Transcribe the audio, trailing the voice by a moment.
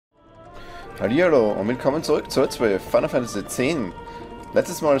Hallihallo und willkommen zurück zur Let's Play Final Fantasy X.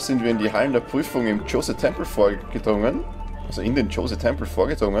 Letztes Mal sind wir in die Hallen der Prüfung im Djose Tempel vorgedrungen, also in den Djose Tempel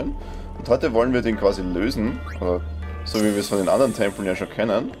vorgedrungen, und heute wollen wir den quasi lösen, oder so wie wir es von den anderen Tempeln ja schon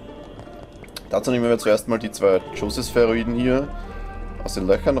kennen. Dazu nehmen wir zuerst mal die zwei Djose-Spheroiden hier aus den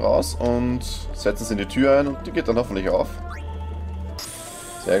Löchern raus und setzen sie in die Tür ein und die geht dann hoffentlich auf.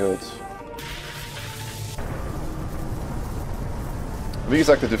 Sehr gut. Wie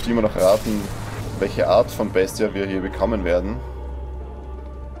gesagt, ihr dürft immer noch raten, welche Art von Bestia wir hier bekommen werden.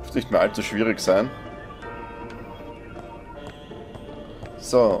 Dürfte nicht mehr allzu schwierig sein.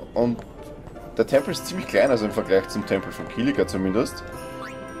 So, und der Tempel ist ziemlich klein, also im Vergleich zum Tempel von Kilika zumindest.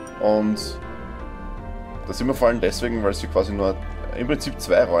 Und das sind wir vor allem deswegen, weil es hier quasi nur im Prinzip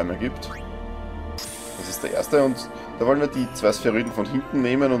zwei Räume gibt. Das ist der erste und da wollen wir die zwei Spheroiden von hinten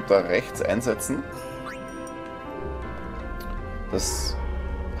nehmen und da rechts einsetzen. Das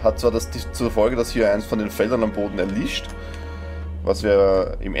hat zwar zur Folge, dass hier eins von den Feldern am Boden erlischt, was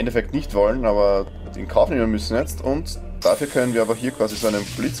wir im Endeffekt nicht wollen, aber in Kauf nehmen müssen jetzt, und dafür können wir aber hier quasi so einen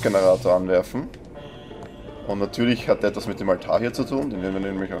Blitzgenerator anwerfen. Und natürlich hat er etwas mit dem Altar hier zu tun, den werden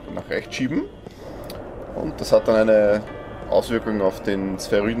wir nämlich auch nach rechts schieben. Und das hat dann eine Auswirkung auf den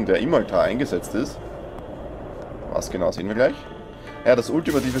Spheroiden, der im Altar eingesetzt ist. Was genau sehen wir gleich. Ja, das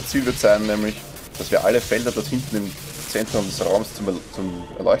ultimative Ziel wird sein, nämlich, dass wir alle Felder dort hinten im Zentrum des Raums zum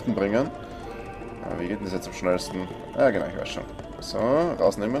Erleuchten bringen. Wie geht denn das jetzt am schnellsten? Ja, genau, ich weiß schon. So,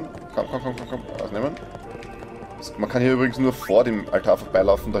 rausnehmen. Komm, rausnehmen. Man kann hier übrigens nur vor dem Altar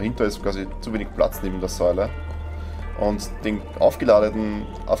vorbeilaufen, dahinter ist quasi zu wenig Platz neben der Säule. Und den aufgeladenen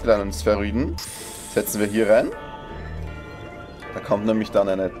Spheroiden setzen wir hier rein. Da kommt nämlich dann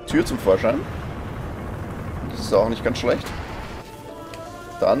eine Tür zum Vorschein. Das ist auch nicht ganz schlecht.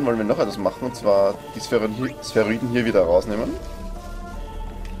 Dann wollen wir noch etwas machen, und zwar die Spheroiden hier wieder rausnehmen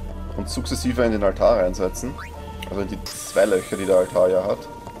und sukzessive in den Altar reinsetzen. Also in die zwei Löcher, die der Altar ja hat.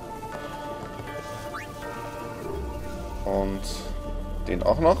 Und den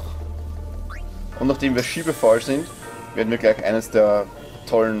auch noch. Und nachdem wir schiebefaul sind, werden wir gleich eines der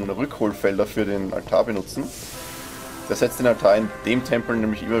tollen Rückholfelder für den Altar benutzen. Der setzt den Altar in dem Tempel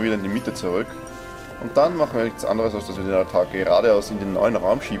nämlich immer wieder in die Mitte zurück. Und dann machen wir nichts anderes, als dass wir den Altar geradeaus in den neuen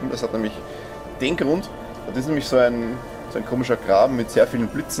Raum schieben. Das hat nämlich den Grund, das ist nämlich so ein komischer Graben mit sehr vielen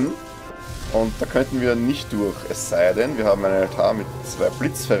Blitzen. Und da könnten wir nicht durch, es sei denn, wir haben einen Altar mit zwei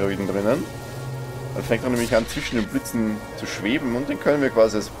Blitzspheroiden drinnen. Dann fängt er nämlich an, zwischen den Blitzen zu schweben, und den können wir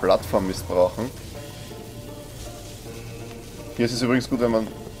quasi als Plattform missbrauchen. Hier ist es übrigens gut, wenn man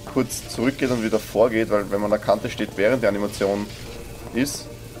kurz zurückgeht und wieder vorgeht, weil wenn man an der Kante steht, während die Animation ist,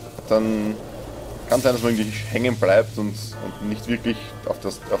 dann kann sein, dass man irgendwie hängen bleibt und nicht wirklich auf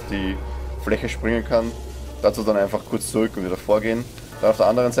die Fläche springen kann. Dazu dann einfach kurz zurück und wieder vorgehen. Dann auf der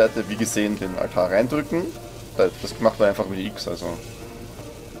anderen Seite, wie gesehen, den Altar reindrücken. Das macht man einfach mit X. Also,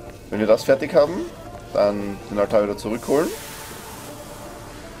 wenn wir das fertig haben, dann den Altar wieder zurückholen.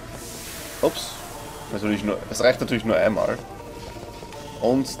 Ups. Es reicht natürlich nur einmal.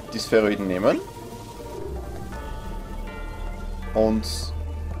 Und die Spheroiden nehmen. Und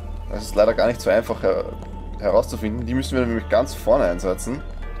das ist leider gar nicht so einfach herauszufinden. Die müssen wir nämlich ganz vorne einsetzen.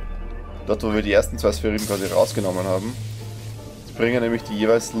 Dort, wo wir die ersten zwei Spheroiden quasi rausgenommen haben. Die bringen nämlich die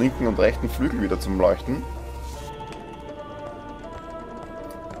jeweils linken und rechten Flügel wieder zum Leuchten.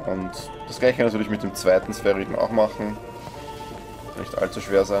 Und das gleiche natürlich mit dem zweiten Spheroiden auch machen. Soll nicht allzu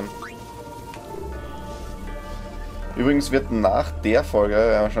schwer sein. Übrigens wird nach der Folge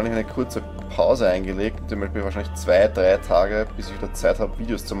wahrscheinlich eine kurze Pause eingelegt, damit wir wahrscheinlich 2-3 Tage, bis ich wieder Zeit habe,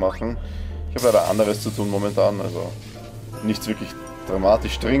 Videos zu machen. Ich habe leider anderes zu tun momentan, also nichts wirklich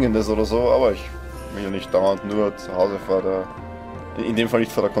dramatisch Dringendes oder so, aber ich will ja nicht dauernd nur zu Hause in dem Fall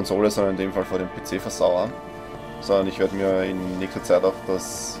nicht vor der Konsole, sondern in dem Fall vor dem PC versauern, sondern ich werde mir in nächster Zeit auch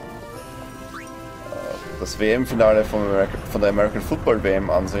das WM-Finale von der American Football WM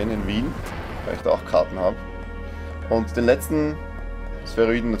ansehen in Wien, weil ich da auch Karten habe. Und den letzten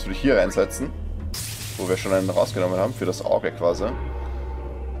Spheroiden natürlich hier reinsetzen, wo wir schon einen rausgenommen haben, für das Auge quasi.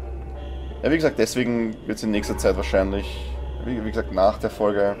 Ja, wie gesagt, deswegen wird es in nächster Zeit wahrscheinlich, wie gesagt, nach der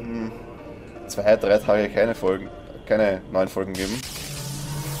Folge 2-3 Tage keine neuen Folgen geben.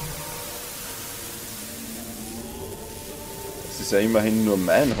 Das ist ja immerhin nur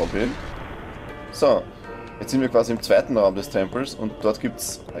mein Hobby. So, jetzt sind wir quasi im zweiten Raum des Tempels, und dort gibt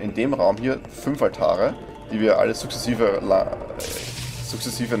es in dem Raum hier 5 Altare, die wir alle sukzessive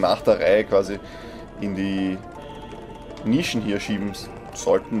nach der Reihe quasi in die Nischen hier schieben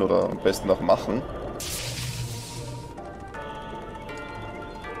sollten oder am besten auch machen.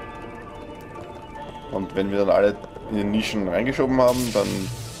 Und wenn wir dann alle in den Nischen reingeschoben haben, dann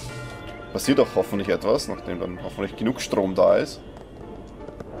passiert auch hoffentlich etwas, nachdem dann hoffentlich genug Strom da ist.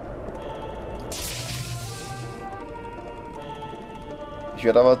 Ich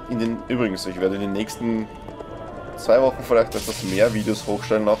werde aber übrigens, ich werde in den nächsten 2 Wochen vielleicht etwas mehr Videos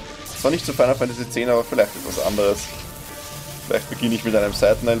hochstellen noch. Zwar nicht zu Final Fantasy X, aber vielleicht etwas anderes. Vielleicht beginne ich mit einem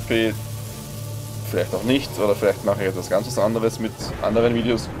Seiten-LP, vielleicht auch nicht, oder vielleicht mache ich etwas ganz anderes mit anderen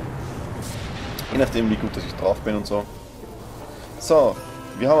Videos. Je nachdem, wie gut dass ich drauf bin und so. So,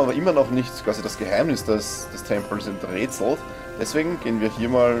 wir haben aber immer noch nicht quasi das Geheimnis des Tempels enträtselt. Deswegen gehen wir hier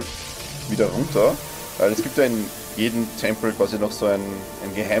mal wieder runter, weil es gibt ja in jedem Tempel quasi noch so ein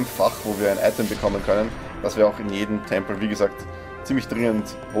Geheimfach, wo wir ein Item bekommen können, das wir auch in jedem Tempel, wie gesagt, ziemlich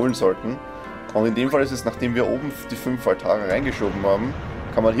dringend holen sollten. Und in dem Fall ist es, nachdem wir oben die 5 Altare reingeschoben haben,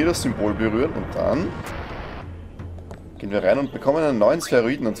 kann man hier das Symbol berühren und dann gehen wir rein und bekommen einen neuen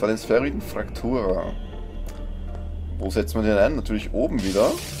Spheroiden, und zwar den Spheroiden Fraktura. Wo setzt man den ein? Natürlich oben wieder.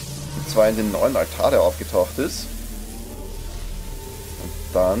 Und zwar in den neuen Altar, der aufgetaucht ist.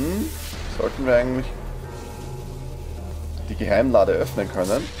 Und dann sollten wir eigentlich die Geheimlade öffnen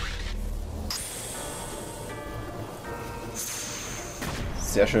können.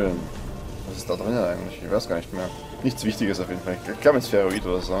 Sehr schön. Was ist da drinnen eigentlich? Ich weiß gar nicht mehr. Nichts Wichtiges auf jeden Fall. Ich glaube ein Spheroid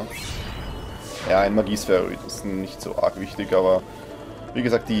oder so. Ja, ein Magie-Spheroid. Ist nicht so arg wichtig, aber wie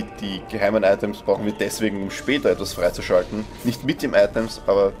gesagt, die geheimen Items brauchen wir deswegen, um später etwas freizuschalten. Nicht mit den Items,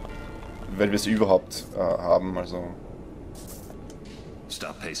 aber weil wir sie überhaupt haben, also...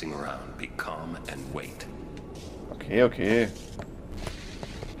 Stop pacing around. Be calm and wait. Okay, okay.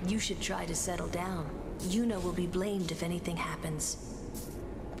 You should try to settle down. Yuna will be blamed if anything happens.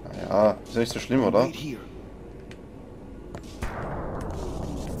 Naja, ist ja nicht so schlimm, oder?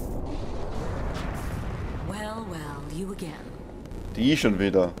 Well, you again. Die schon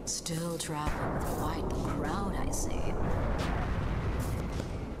wieder. Still traveling with quite the crowd, I see.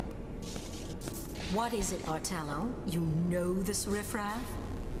 What is it, Artello? You know this riffraff?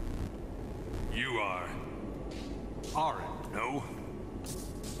 You are... Aren't, no?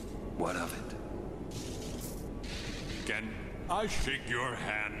 What of it? Can I shake your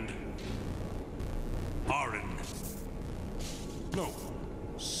hand? Aren. No,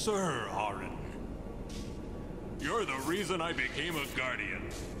 Sir Aren. You're the reason I became a guardian.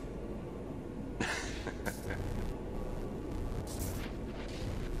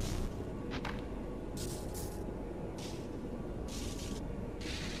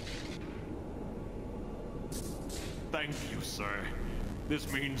 Thank you, sir. This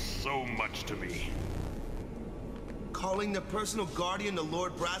means so much to me. Calling the personal guardian of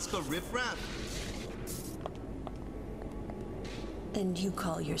Lord Braska riffraff? And you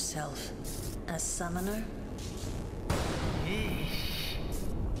call yourself a summoner?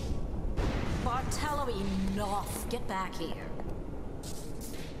 Bartello, enough! Get back here.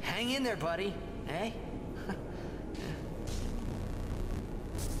 Hang in there, buddy. Eh?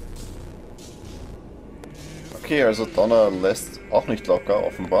 Okay, also Donna lässt auch nicht locker,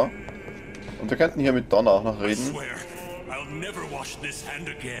 offenbar. Und wir könnten hier mit Donna auch noch I reden. swear, I'll never wash this hand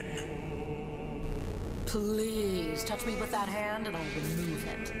again. Please, touch me with that hand and I'll remove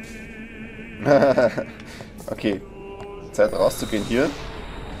it. Okay, Zeit rauszugehen hier.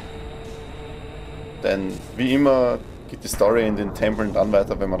 Denn wie immer geht die Story in den Tempeln dann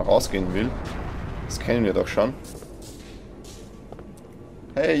weiter, wenn man rausgehen will. Das kennen wir doch schon.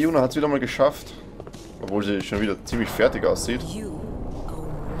 Hey, Yuna hat's wieder mal geschafft. Obwohl sie schon wieder ziemlich fertig aussieht. You owe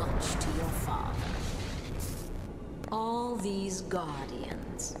much to your father. All these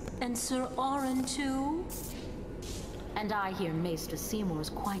guardians. And Sir Oren too? And I hear Maester Seymour's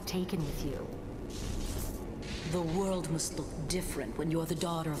quite taken with you. The world must look different when you're the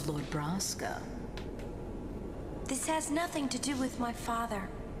daughter of Lord Braska. This has nothing to do with my father.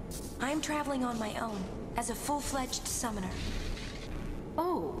 I'm traveling on my own, as a full-fledged summoner.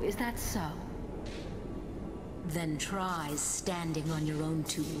 Oh, is that so? Then try standing on your own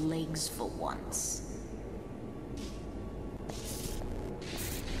 2 legs for once.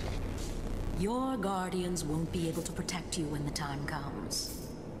 Your guardians won't be able to protect you when the time comes.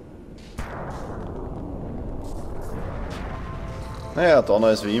 Naja,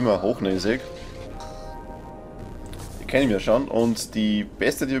 Donna ist wie immer hochnäsig. Die kennen wir schon. Und die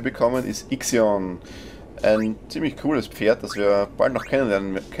beste, die wir bekommen, ist Ixion. Ein ziemlich cooles Pferd, das wir bald noch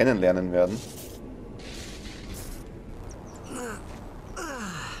kennenlernen werden.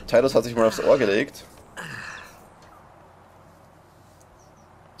 Tidus hat sich mal aufs Ohr gelegt.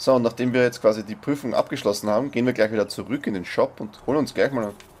 So, und nachdem wir jetzt quasi die Prüfung abgeschlossen haben, gehen wir gleich wieder zurück in den Shop und holen uns gleich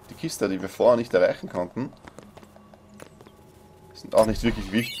mal die Kiste, die wir vorher nicht erreichen konnten. Sind auch nichts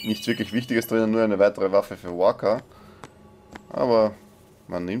wirklich Wichtiges drinnen, nur eine weitere Waffe für Walker. Aber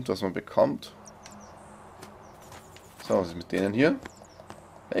Man nimmt, was man bekommt. So, was ist mit denen hier?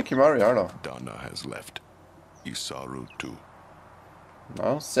 Hey, Kimari, hallo. Donna has left. Isaru too.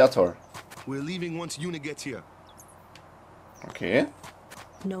 Na, sehr toll. We're leaving once Yuna gets here. Okay.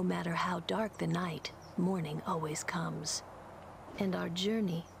 No matter how dark the night, morning always comes. And our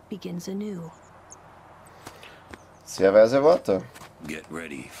journey begins anew. Sehr weise Worte. Get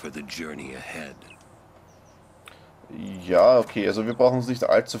ready for the journey ahead. Ja, okay, also wir brauchen uns nicht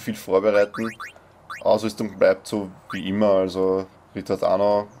allzu viel vorbereiten. Ausrüstung bleibt so wie immer, also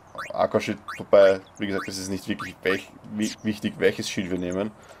Ritardano, Aquaschild, wobei, wie gesagt, es ist nicht wirklich wichtig, welches Schild wir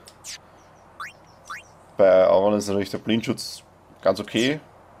nehmen. Bei Auron ist natürlich der Blindschutz ganz okay.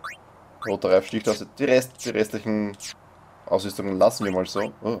 Roter Reifstich, also die restlichen Ausrüstungen lassen wir mal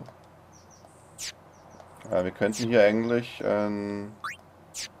so. Oh. Wir könnten hier eigentlich nein,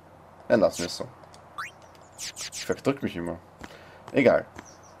 lassen wir es so. Ich verdrück mich immer. Egal.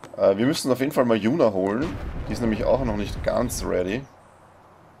 Wir müssen auf jeden Fall mal Yuna holen. Die ist nämlich auch noch nicht ganz ready.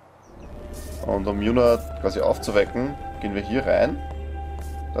 Und um Yuna quasi aufzuwecken, gehen wir hier rein.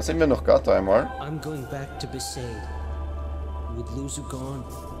 Da sehen wir noch Gata einmal. I'm going back to Besaid. With Luzu gone.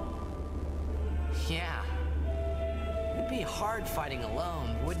 Yeah. It'd be hard fighting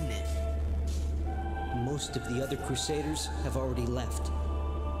alone, wouldn't it? Most of the other Crusaders have already left.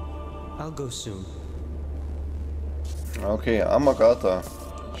 I'll go soon. Okay, Amagata.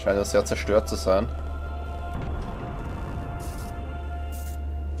 Scheint ja sehr zerstört zu sein.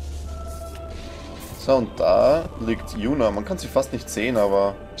 So, und da liegt Yuna. Man kann sie fast nicht sehen,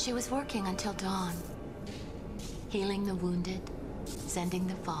 aber... She was working until dawn. Healing the wounded, sending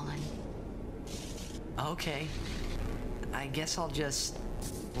the fallen. Okay. I guess I'll just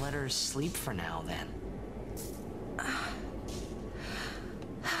let her sleep for now then.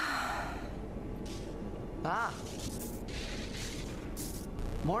 Ah.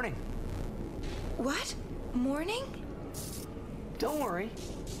 Morning. What? Morning? Don't worry.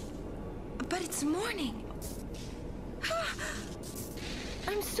 But it's morning.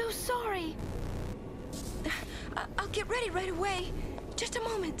 I'm so sorry. I'll get ready right away. Just a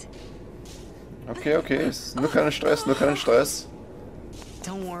moment. Okay, okay. Ist nur kein Stress, nur kein Stress.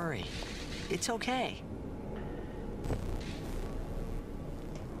 Don't worry. It's okay.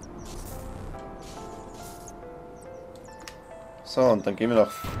 So, und dann gehen wir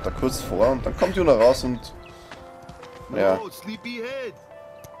noch da kurz vor und dann kommt Yuna raus und... Ja. Oh, sleepyhead.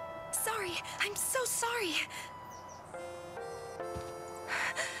 Sorry, I'm so sorry.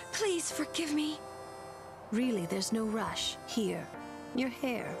 Please forgive me. Really, there's no rush. Here, your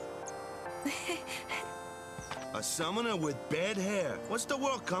hair. A summoner with bad hair. What's the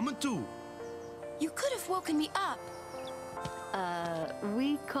world coming to? You could have woken me up.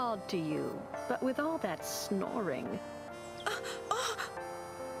 We called to you, but with all that snoring.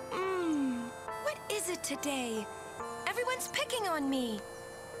 What is it today? Everyone's picking on me.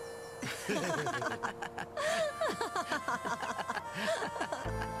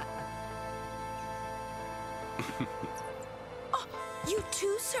 Oh, you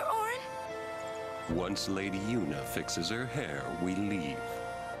too, Sir Orin? Once Lady Yuna fixes her hair, we leave.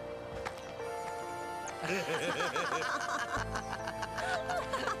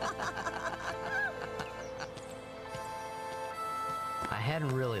 I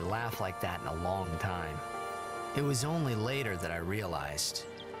hadn't really laughed like that in a long time. It was only later that I realized.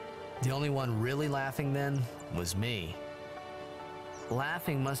 The only one really laughing then was me.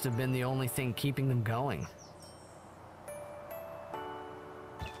 Laughing must have been the only thing keeping them going.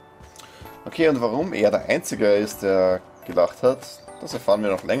 Okay, und warum er der Einzige ist, der gelacht hat, das erfahren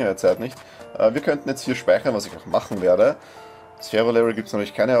wir noch längere Zeit nicht. Wir könnten jetzt hier speichern, was ich auch machen werde. Sphero-Level gibt es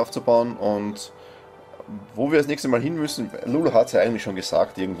natürlich keine aufzubauen und wo wir das nächste Mal hin müssen, Lulu hat es ja eigentlich schon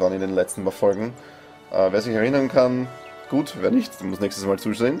gesagt, irgendwann in den letzten paar Folgen. Wer sich erinnern kann, gut, wer nicht, der muss nächstes Mal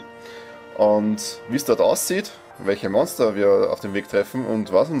zusehen. Und wie es dort aussieht, welche Monster wir auf dem Weg treffen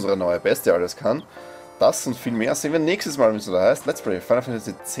und was unsere neue Bestie alles kann, das und viel mehr sehen wir nächstes Mal, wenn es da heißt Let's Play Final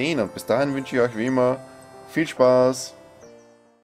Fantasy X. Und bis dahin wünsche ich euch wie immer viel Spaß.